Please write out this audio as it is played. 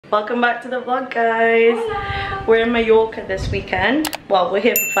Welcome back to the vlog, guys. Hello. We're in Mallorca this weekend. Well, we're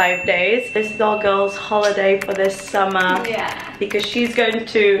here for 5 days. This is our girl's holiday for this summer. Yeah. Because she's going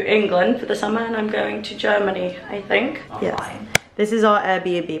to England for the summer and I'm going to Germany, I think. Oh, yes. Fine. This is our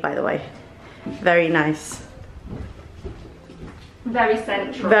Airbnb, by the way. Very nice. Very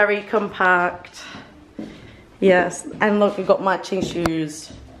central. Very compact. Yes. And look, we've got matching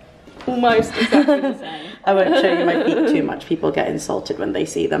shoes. Almost exactly the same. I won't show you my feet too much. People get insulted when they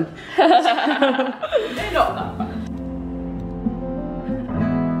see them. They're not that bad.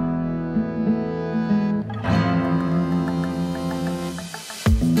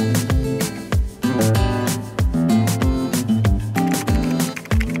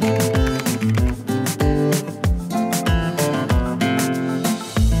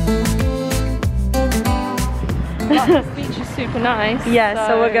 This beach is super nice. Yeah,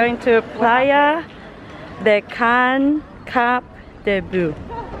 so we're going to Playa de Can Cap de Bu.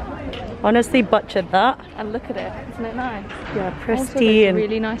 Honestly butchered that. And look at it, isn't it nice? Yeah, pristine.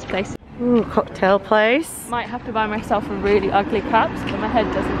 Really nice place. Ooh, cocktail place. Might have to buy myself a really ugly cap so my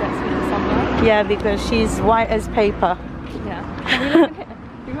head doesn't get seen in sunlight. Yeah, because she's white as paper. Yeah. Can we look at it?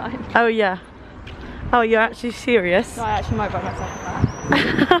 You mind? Oh yeah. Oh, you're actually serious? No, I actually might buy myself a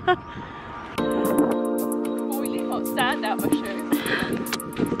cap. Stand out my shoes.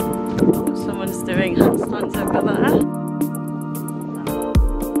 Oh, someone's doing handstands over there.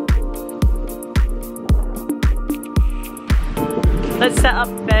 Let's set up,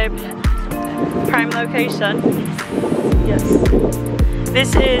 babe. Prime location. Yes.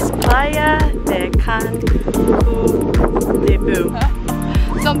 This is Playa de Can de Bu.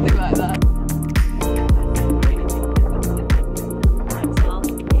 Something like that.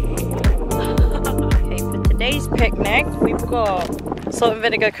 Today's picnic, we've got salt and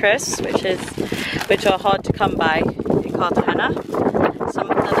vinegar crisps, which are hard to come by in Cartagena. Some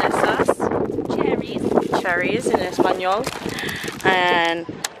delicious cherries in Espanol, and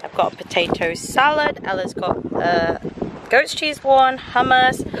I've got a potato salad. Ella's got goat's cheese one,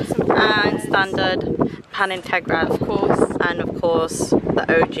 hummus, and standard pan integral, of course, and of course the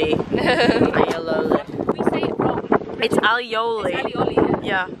OG aioli. We say it wrong. It's aioli. It's aioli.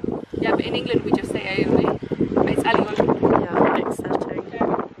 Yeah. Yeah, but in England we just say aioli. It's aioli. Yeah, exciting.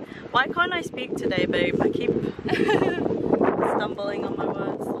 Why can't I speak today, babe? I keep stumbling on my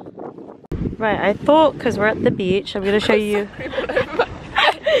words. Right, I thought, because we're at the beach, I'm going to show you...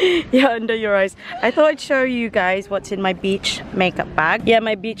 Yeah, under your eyes. I thought I'd show you guys what's in my beach makeup bag. Yeah,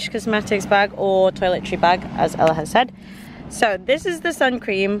 my beach cosmetics bag or toiletry bag, as Ella has said. So this is the sun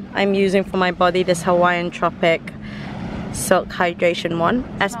cream I'm using for my body, this Hawaiian Tropic Silk Hydration one.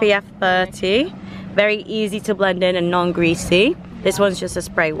 SPF 30. Very easy to blend in and non-greasy. This one's just a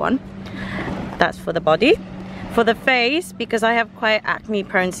spray one. That's for the body. For the face, because I have quite acne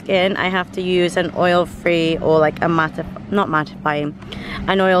prone skin, I have to use an oil-free or like a not mattifying,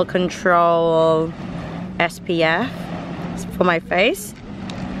 an oil control SPF for my face.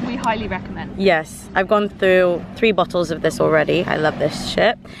 We highly recommend. Yes, I've gone through 3 bottles of this already. I love this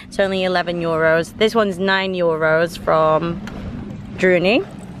shit. It's only 11 euros. This one's 9 euros from Druni.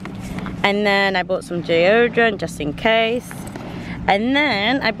 And then I bought some deodorant just in case. And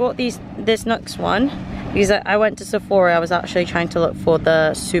then I bought this Nux one because I went to Sephora. I was actually trying to look for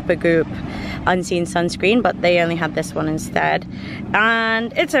the Supergoop Unseen sunscreen, but they only had this one instead.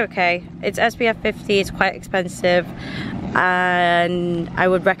 And it's okay. It's SPF 50. It's quite expensive. And I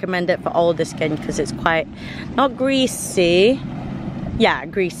would recommend it for older skin because it's quite, not greasy. Yeah,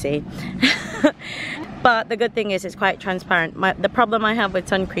 greasy. But the good thing is it's quite transparent. The problem I have with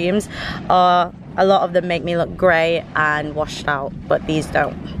sun creams are a lot of them make me look grey and washed out, but these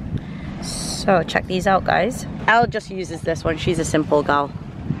don't. So check these out, guys. Elle just uses this one. She's a simple gal.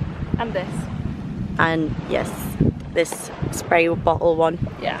 And this. And yes, this spray bottle one.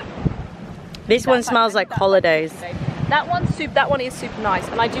 Yeah. This one smells like holidays. That one is super nice,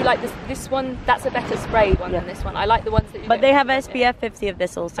 and I do like this one. That's a better spray one than this one. I like the ones that you. But they have SPF 50 of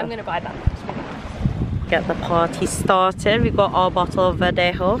this also. I'm gonna buy that. Get the party started. We've got our bottle of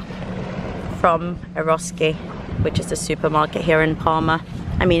Verdejo from Eroski, which is a supermarket here in Palma.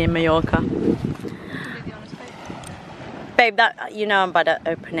 I mean in Mallorca. Babe, that you know I'm bad at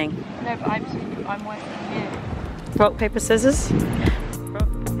opening. No, but I'm waiting for you. Rock, paper, scissors. Rock,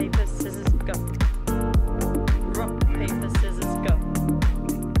 paper, scissors, go. Rock, paper, scissors, go.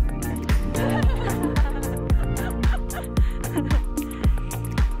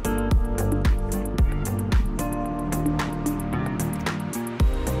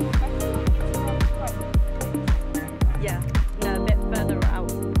 Yeah, no, a bit further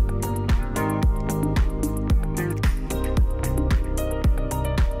out.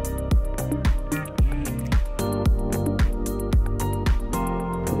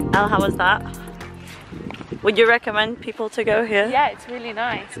 Elle, how was that? Would you recommend people to go here? Yeah, it's really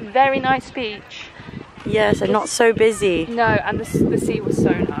nice. Very nice beach. Yes, and not so busy. No, and the sea was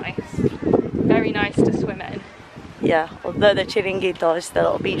so nice. Very nice to swim in. Yeah, although the chiringuitos, the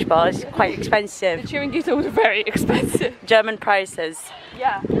little beach bar, is quite expensive. The chiringuito was very expensive. German prices.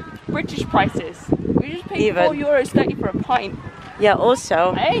 Yeah, British prices. We just paid €4.30 for a pint. Yeah,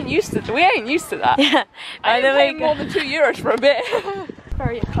 also. We ain't used to that. Yeah. I ain't paying more than €2 for a bit.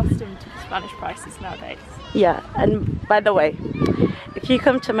 Very accustomed to Spanish prices nowadays. Yeah, and by the way, if you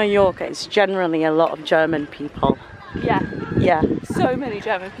come to Mallorca, it's generally a lot of German people. Yeah. Yeah. So many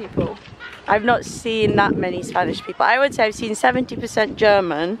German people. I've not seen that many Spanish people. I would say I've seen 70%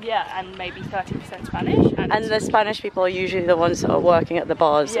 German. Yeah, and maybe 30% Spanish. And the Spanish people are usually the ones that are working at the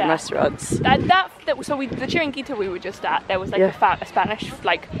bars and restaurants. So the chiringuito we were just at, there was like a Spanish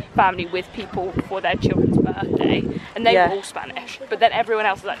family with people for their children's birthday, and they were all Spanish. But then everyone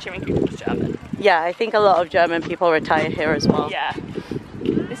else at that chiringuito was German. Yeah, I think a lot of German people retire here as well. Yeah.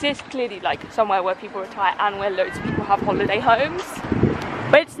 This is clearly like somewhere where people retire and where loads of people have holiday homes.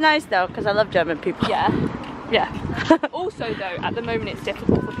 But it's nice though, because I love German people. Yeah, yeah. Also though, at the moment it's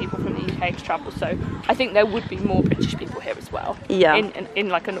difficult for people from the UK to travel, so I think there would be more British people here as well. Yeah. In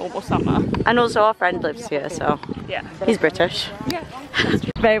like a normal summer. And also our friend lives here, so yeah. He's British. Yeah.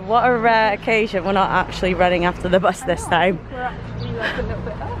 Babe, what a rare occasion. We're not actually running after the bus this time. We're actually like a little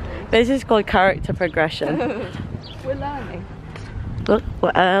bit early. This is called character progression. We're learning. Look,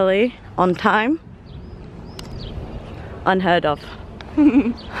 we're early, on time. Unheard of.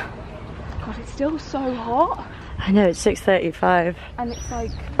 God, it's still so hot. I know, it's 6:35. And it's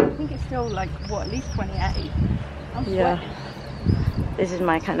like, I think it's still like, what, at least 28. I'm sweating. Yeah. This is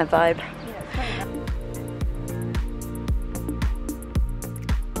my kind of vibe. Yeah,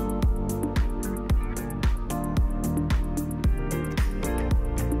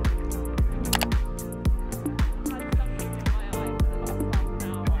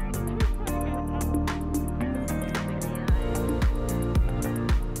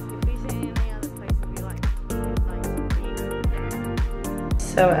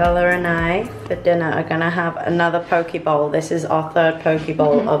 So Ella and I, for dinner, are gonna have another poke bowl. This is our third poke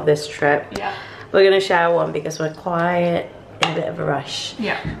bowl of this trip. Yeah. We're gonna share one because we're quite in a bit of a rush.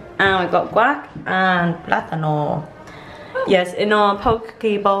 Yeah. And we've got guac and plátano. Oh. Yes, in our poke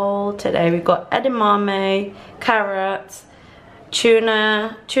bowl today we've got edamame, carrots,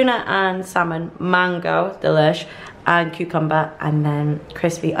 tuna and salmon, mango, delish, and cucumber, and then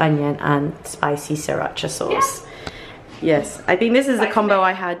crispy onion and spicy sriracha sauce. Yeah. Yes, I think this is the combo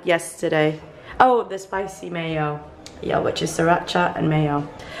I had yesterday. Oh, the spicy mayo. Yeah, which is sriracha and mayo.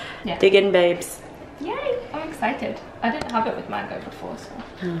 Yeah. Dig in, babes. Yay, I'm excited. I didn't have it with mango before, so.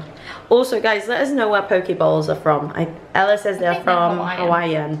 Also, guys, let us know where poke bowls are from. Ella says they're from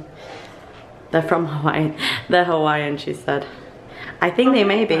Hawaiian. They're from Hawaiian. They're Hawaiian, she said. I think they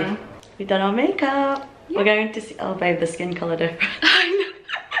may be. We've done our makeup. Yeah. We're going to see, oh babe, the skin colour difference. I know.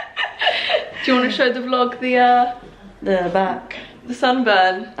 Do you want to show the vlog the back? The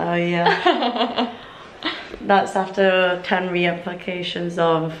sunburn. Oh yeah. That's after 10 reapplications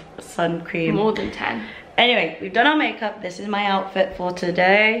of sun cream. More than 10. Anyway, we've done our makeup. This is my outfit for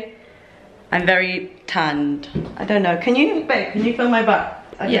today. I'm very tanned. I don't know. Can you feel my back?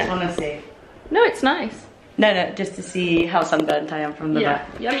 I just want to see. No, it's nice. No, just to see how sunburnt I am from the back.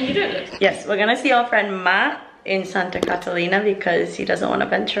 Yeah, I mean, you do look. Yes, we're gonna see our friend Matt in Santa Catalina because he doesn't want to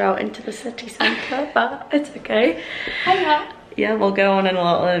venture out into the city centre, but it's okay. Hi Matt. Yeah, we'll go on a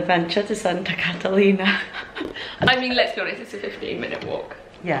little adventure to Santa Catalina. I mean, let's be honest, it's a 15-minute walk.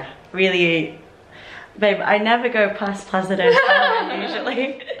 Yeah, really. Babe, I never go past Plaza del Sol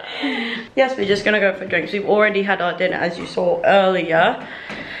usually. Yes, we're just gonna go for drinks. We've already had our dinner, as you saw earlier.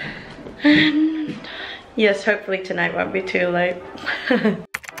 And yes, hopefully tonight won't be too late.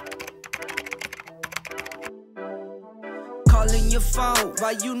 Calling your phone,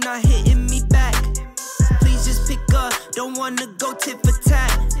 why you not hitting me back? Please just pick up, don't wanna go tit for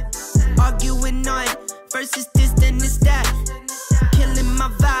tat. Arguing on, first it's this, then it's that. Killing my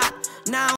vibe, now